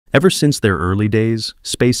Ever since their early days,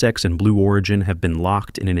 SpaceX and Blue Origin have been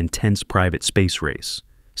locked in an intense private space race.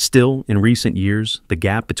 Still, in recent years, the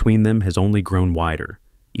gap between them has only grown wider.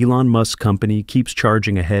 Elon Musk's company keeps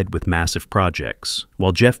charging ahead with massive projects,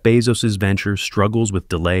 while Jeff Bezos' venture struggles with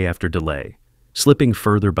delay after delay, slipping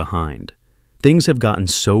further behind. Things have gotten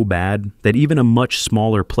so bad that even a much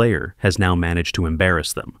smaller player has now managed to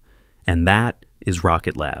embarrass them, and that is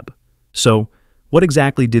Rocket Lab. So, what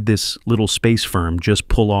exactly did this little space firm just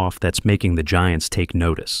pull off that's making the giants take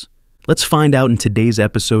notice? Let's find out in today's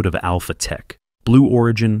episode of Alpha Tech, Blue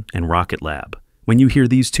Origin and Rocket Lab. When you hear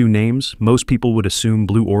these two names, most people would assume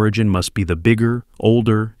Blue Origin must be the bigger,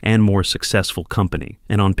 older, and more successful company.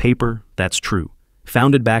 And on paper, that's true.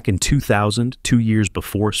 Founded back in 2000, 2 years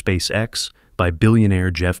before SpaceX, by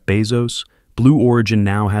billionaire Jeff Bezos, Blue Origin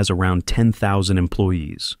now has around 10,000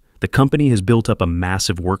 employees. The company has built up a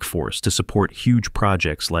massive workforce to support huge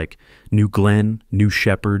projects like New Glenn, New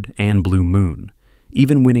Shepard, and Blue Moon,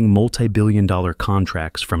 even winning multi-billion-dollar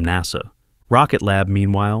contracts from NASA. Rocket Lab,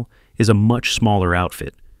 meanwhile, is a much smaller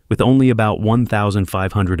outfit, with only about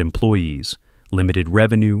 1,500 employees, limited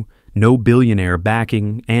revenue, no billionaire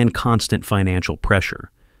backing, and constant financial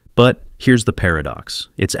pressure. But here's the paradox.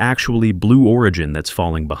 It's actually Blue Origin that's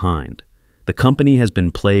falling behind. The company has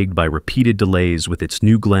been plagued by repeated delays with its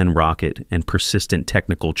New Glenn rocket and persistent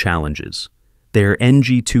technical challenges. Their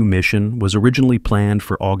NG-2 mission was originally planned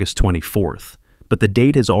for August 24th, but the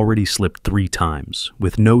date has already slipped 3 times,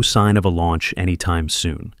 with no sign of a launch anytime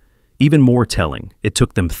soon. Even more telling, it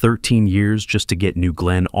took them 13 years just to get New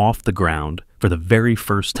Glenn off the ground for the very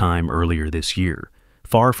first time earlier this year,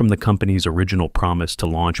 far from the company's original promise to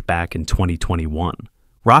launch back in 2021.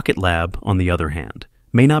 Rocket Lab, on the other hand,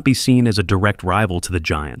 may not be seen as a direct rival to the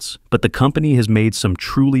giants, but the company has made some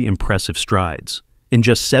truly impressive strides. In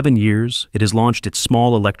just 7 years, it has launched its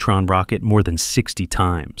small Electron rocket more than 60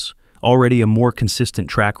 times, already a more consistent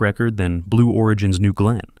track record than Blue Origin's New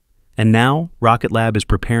Glenn. And now, Rocket Lab is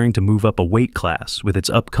preparing to move up a weight class with its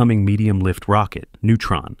upcoming medium-lift rocket,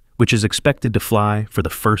 Neutron, which is expected to fly for the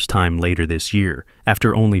first time later this year,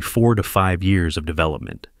 after only 4 to 5 years of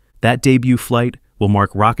development. That debut flight will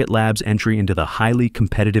mark Rocket Lab's entry into the highly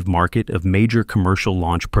competitive market of major commercial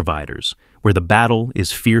launch providers, where the battle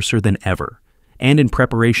is fiercer than ever. And in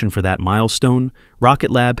preparation for that milestone,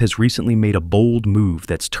 Rocket Lab has recently made a bold move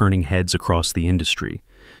that's turning heads across the industry.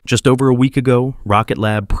 Just over a week ago, Rocket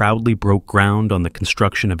Lab proudly broke ground on the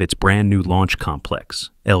construction of its brand new launch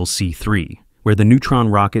complex, LC-3, where the Neutron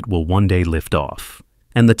rocket will one day lift off.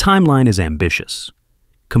 And the timeline is ambitious.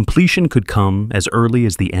 Completion could come as early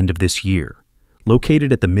as the end of this year.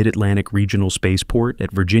 Located at the Mid-Atlantic Regional Spaceport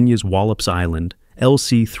at Virginia's Wallops Island,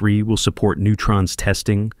 LC-3 will support Neutron's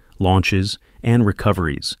testing, launches, and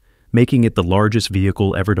recoveries, making it the largest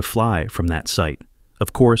vehicle ever to fly from that site.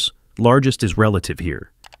 Of course, largest is relative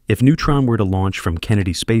here. If Neutron were to launch from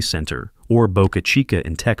Kennedy Space Center or Boca Chica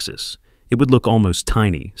in Texas, it would look almost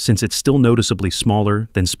tiny since it's still noticeably smaller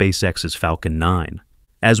than SpaceX's Falcon 9.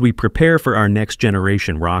 As we prepare for our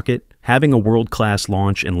next-generation rocket, having a world-class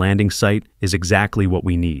launch and landing site is exactly what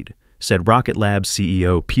we need, said Rocket Lab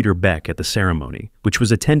CEO Peter Beck at the ceremony, which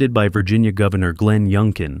was attended by Virginia Governor Glenn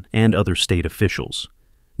Youngkin and other state officials.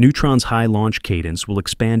 Neutron's high launch cadence will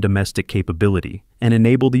expand domestic capability and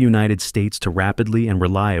enable the United States to rapidly and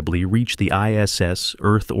reliably reach the ISS,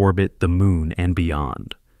 Earth orbit, the Moon, and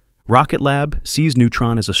beyond. Rocket Lab sees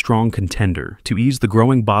Neutron as a strong contender to ease the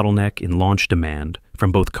growing bottleneck in launch demand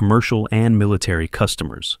from both commercial and military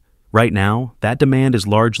customers. Right now, that demand is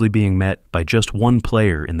largely being met by just one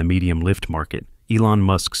player in the medium lift market, Elon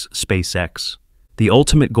Musk's SpaceX. The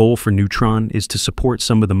ultimate goal for Neutron is to support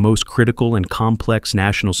some of the most critical and complex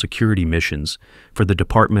national security missions for the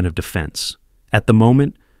Department of Defense. At the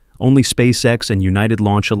moment, only SpaceX and United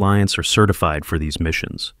Launch Alliance are certified for these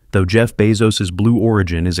missions, though Jeff Bezos' Blue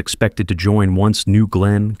Origin is expected to join once New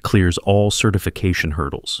Glenn clears all certification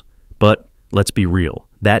hurdles. But let's be real,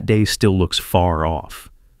 that day still looks far off.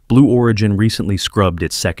 Blue Origin recently scrubbed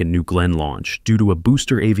its second New Glenn launch due to a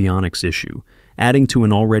booster avionics issue, adding to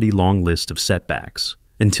an already long list of setbacks.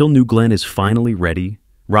 Until New Glenn is finally ready,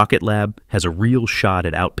 Rocket Lab has a real shot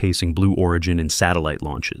at outpacing Blue Origin in satellite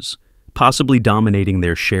launches, possibly dominating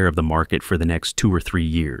their share of the market for the next 2 or 3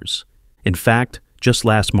 years. In fact, just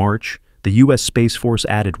last March, the U.S. Space Force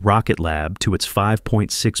added Rocket Lab to its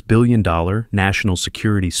 $5.6 billion National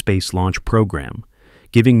Security Space Launch Program,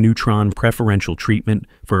 giving Neutron preferential treatment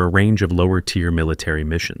for a range of lower-tier military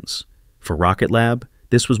missions. For Rocket Lab,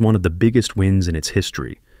 this was one of the biggest wins in its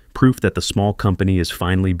history, proof that the small company is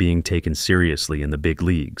finally being taken seriously in the big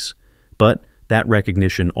leagues. But that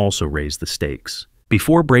recognition also raised the stakes.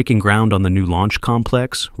 Before breaking ground on the new launch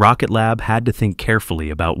complex, Rocket Lab had to think carefully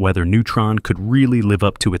about whether Neutron could really live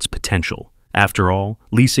up to its potential. After all,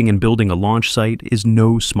 leasing and building a launch site is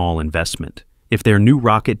no small investment. If their new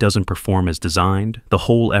rocket doesn't perform as designed, the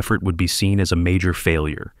whole effort would be seen as a major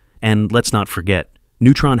failure. And let's not forget,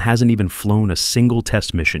 Neutron hasn't even flown a single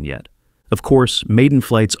test mission yet. Of course, maiden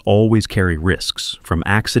flights always carry risks, from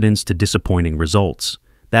accidents to disappointing results.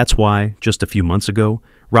 That's why, just a few months ago,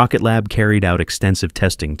 Rocket Lab carried out extensive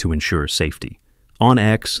testing to ensure safety. On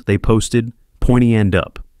X, they posted, "Pointy end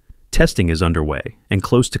up." Testing is underway and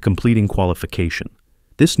close to completing qualification.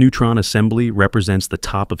 This Neutron assembly represents the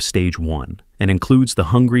top of Stage 1 and includes the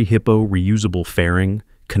Hungry Hippo reusable fairing,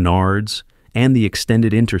 canards, and the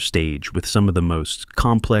extended interstage with some of the most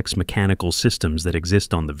complex mechanical systems that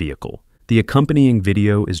exist on the vehicle. The accompanying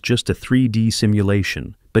video is just a 3D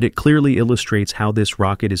simulation, but it clearly illustrates how this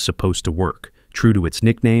rocket is supposed to work, true to its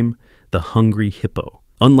nickname, the Hungry Hippo.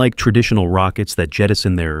 Unlike traditional rockets that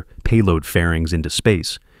jettison their payload fairings into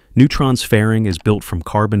space, Neutron's fairing is built from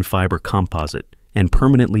carbon fiber composite and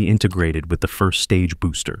permanently integrated with the first stage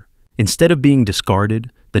booster. Instead of being discarded,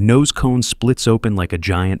 the nose cone splits open like a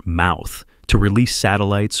giant mouth to release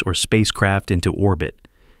satellites or spacecraft into orbit,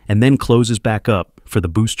 and then closes back up for the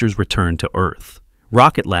booster's return to Earth.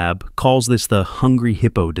 Rocket Lab calls this the Hungry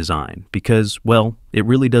Hippo design because, well, it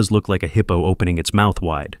really does look like a hippo opening its mouth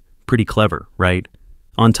wide. Pretty clever, right?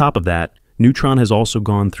 On top of that, Neutron has also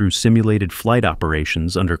gone through simulated flight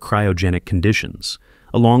operations under cryogenic conditions,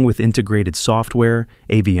 along with integrated software,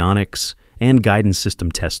 avionics, and guidance system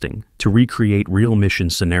testing to recreate real mission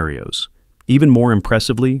scenarios. Even more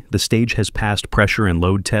impressively, the stage has passed pressure and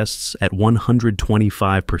load tests at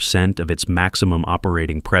 125% of its maximum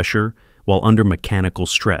operating pressure while under mechanical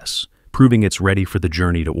stress, proving it's ready for the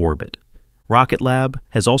journey to orbit. Rocket Lab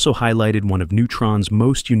has also highlighted one of Neutron's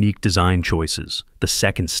most unique design choices, the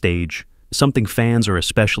second stage, something fans are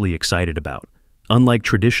especially excited about. Unlike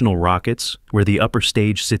traditional rockets, where the upper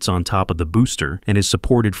stage sits on top of the booster and is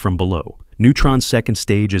supported from below, Neutron's second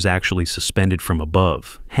stage is actually suspended from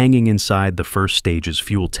above, hanging inside the first stage's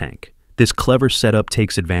fuel tank. This clever setup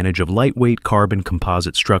takes advantage of lightweight carbon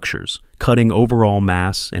composite structures, cutting overall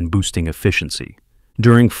mass and boosting efficiency.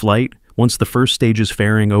 During flight, once the first stage's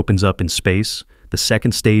fairing opens up in space, the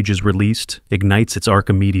second stage is released, ignites its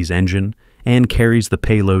Archimedes engine, and carries the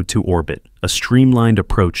payload to orbit, a streamlined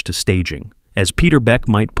approach to staging. As Peter Beck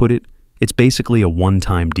might put it, it's basically a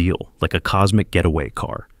one-time deal, like a cosmic getaway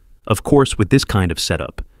car. Of course, with this kind of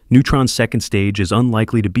setup, Neutron's second stage is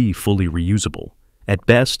unlikely to be fully reusable. At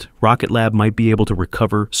best, Rocket Lab might be able to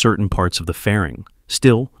recover certain parts of the fairing.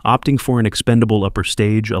 Still, opting for an expendable upper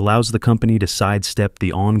stage allows the company to sidestep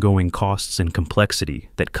the ongoing costs and complexity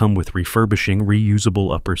that come with refurbishing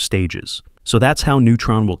reusable upper stages. So that's how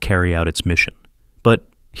Neutron will carry out its mission. But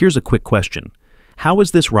here's a quick question. How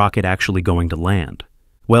is this rocket actually going to land?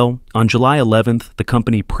 Well, on July 11th, the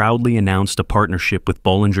company proudly announced a partnership with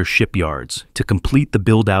Bollinger Shipyards to complete the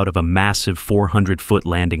build-out of a massive 400-foot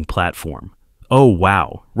landing platform. Oh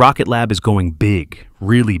wow, Rocket Lab is going big,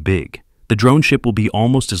 really big. The drone ship will be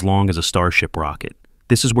almost as long as a Starship rocket.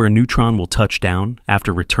 This is where Neutron will touch down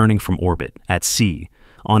after returning from orbit, at sea,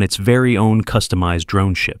 on its very own customized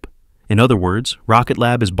drone ship. In other words, Rocket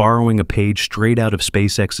Lab is borrowing a page straight out of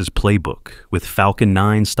SpaceX's playbook with Falcon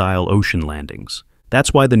 9-style ocean landings.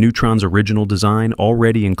 That's why the Neutron's original design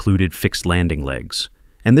already included fixed landing legs.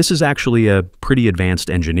 And this is actually a pretty advanced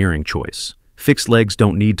engineering choice. Fixed legs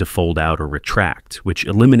don't need to fold out or retract, which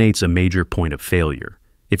eliminates a major point of failure.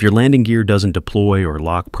 If your landing gear doesn't deploy or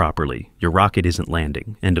lock properly, your rocket isn't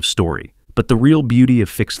landing, end of story. But the real beauty of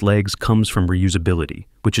fixed legs comes from reusability,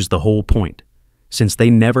 which is the whole point. Since they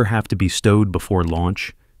never have to be stowed before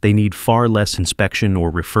launch, they need far less inspection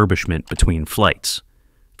or refurbishment between flights.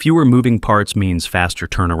 Fewer moving parts means faster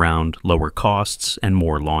turnaround, lower costs, and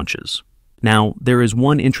more launches. Now, there is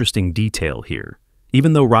one interesting detail here.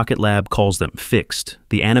 Even though Rocket Lab calls them fixed,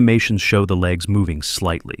 the animations show the legs moving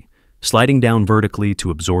slightly, sliding down vertically to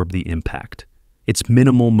absorb the impact. It's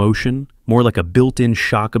minimal motion, more like a built-in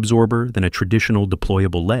shock absorber than a traditional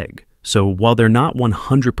deployable leg. So while they're not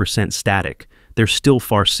 100% static, they're still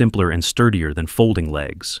far simpler and sturdier than folding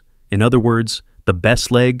legs. In other words, the best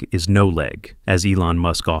leg is no leg, as Elon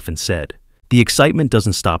Musk often said. The excitement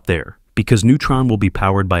doesn't stop there, because Neutron will be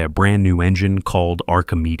powered by a brand new engine called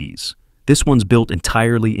Archimedes. This one's built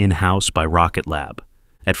entirely in-house by Rocket Lab.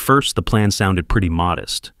 At first, the plan sounded pretty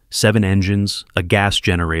modest. 7 engines, a gas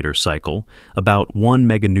generator cycle, about 1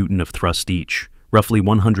 meganewton of thrust each, roughly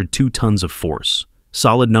 102 tons of force.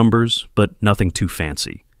 Solid numbers, but nothing too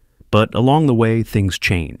fancy. But along the way, things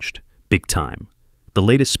changed. Big time. The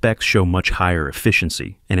latest specs show much higher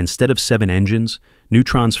efficiency, and instead of 7 engines,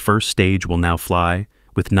 Neutron's first stage will now fly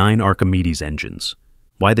with 9 Archimedes engines.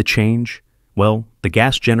 Why the change? Well, the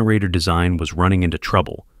gas generator design was running into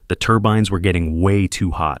trouble. The turbines were getting way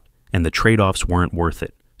too hot, and the trade-offs weren't worth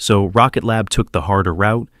it. So Rocket Lab took the harder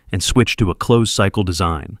route and switched to a closed-cycle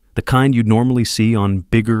design, the kind you'd normally see on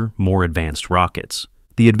bigger, more advanced rockets.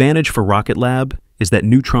 The advantage for Rocket Lab is that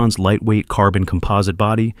Neutron's lightweight carbon composite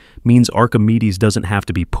body means Archimedes doesn't have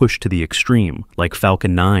to be pushed to the extreme like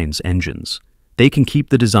Falcon 9's engines. They can keep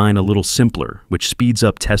the design a little simpler, which speeds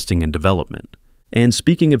up testing and development. And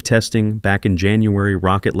speaking of testing, back in January,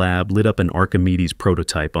 Rocket Lab lit up an Archimedes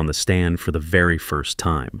prototype on the stand for the very first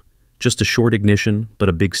time. Just a short ignition, but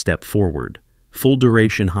a big step forward.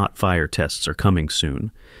 Full-duration hot fire tests are coming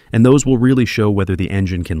soon, and those will really show whether the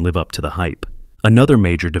engine can live up to the hype. Another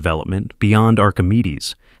major development, beyond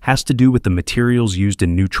Archimedes, has to do with the materials used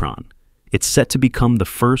in Neutron. It's set to become the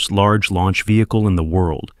first large launch vehicle in the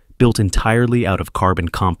world, built entirely out of carbon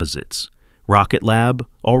composites. Rocket Lab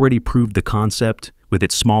already proved the concept with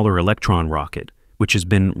its smaller Electron rocket, which has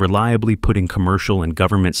been reliably putting commercial and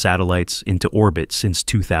government satellites into orbit since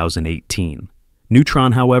 2018.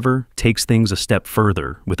 Neutron, however, takes things a step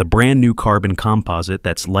further with a brand new carbon composite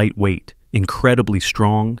that's lightweight, incredibly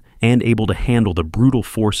strong, and able to handle the brutal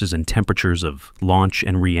forces and temperatures of launch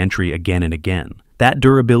and re-entry again and again. That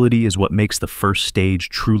durability is what makes the first stage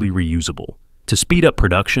truly reusable. To speed up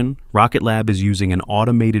production, Rocket Lab is using an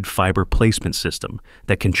automated fiber placement system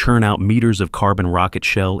that can churn out meters of carbon rocket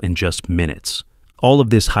shell in just minutes. All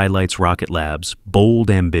of this highlights Rocket Lab's bold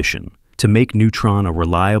ambition to make Neutron a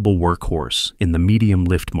reliable workhorse in the medium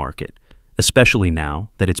lift market, especially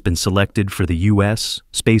now that it's been selected for the U.S.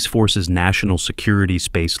 Space Force's National Security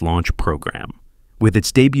Space Launch Program. With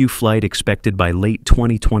its debut flight expected by late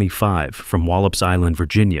 2025 from Wallops Island,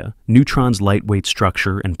 Virginia, Neutron's lightweight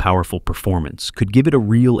structure and powerful performance could give it a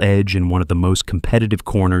real edge in one of the most competitive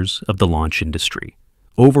corners of the launch industry.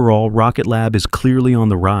 Overall, Rocket Lab is clearly on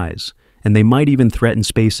the rise, and they might even threaten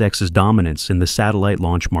SpaceX's dominance in the satellite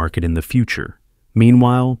launch market in the future.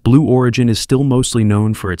 Meanwhile, Blue Origin is still mostly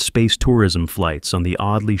known for its space tourism flights on the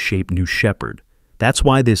oddly shaped New Shepard. That's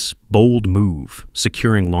why this bold move,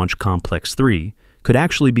 securing Launch Complex 3, could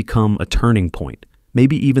actually become a turning point,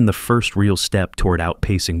 maybe even the first real step toward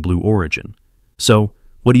outpacing Blue Origin. So,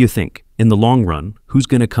 what do you think? In the long run, who's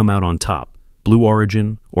going to come out on top, Blue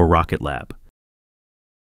Origin or Rocket Lab?